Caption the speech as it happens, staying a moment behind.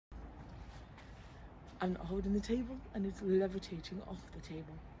I'm not holding the table and it's levitating off the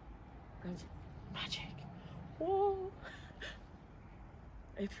table. That's magic. Whoa!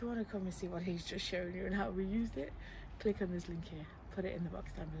 If you want to come and see what he's just shown you and how we used it, click on this link here. Put it in the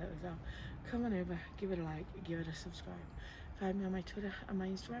box down below as well. Come on over, give it a like, give it a subscribe. Find me on my Twitter and my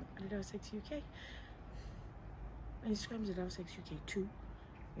Instagram at Adelesexyuk. My Instagram is Adelesexyuk2.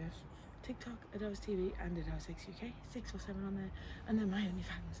 Yes. TikTok, AdelesTV and Adelesexyuk. 6 or 7 on there. And then my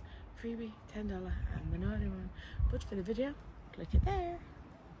OnlyFans. Freebie, $10. I'm the naughty one. But for the video, click it there.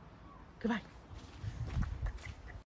 Goodbye.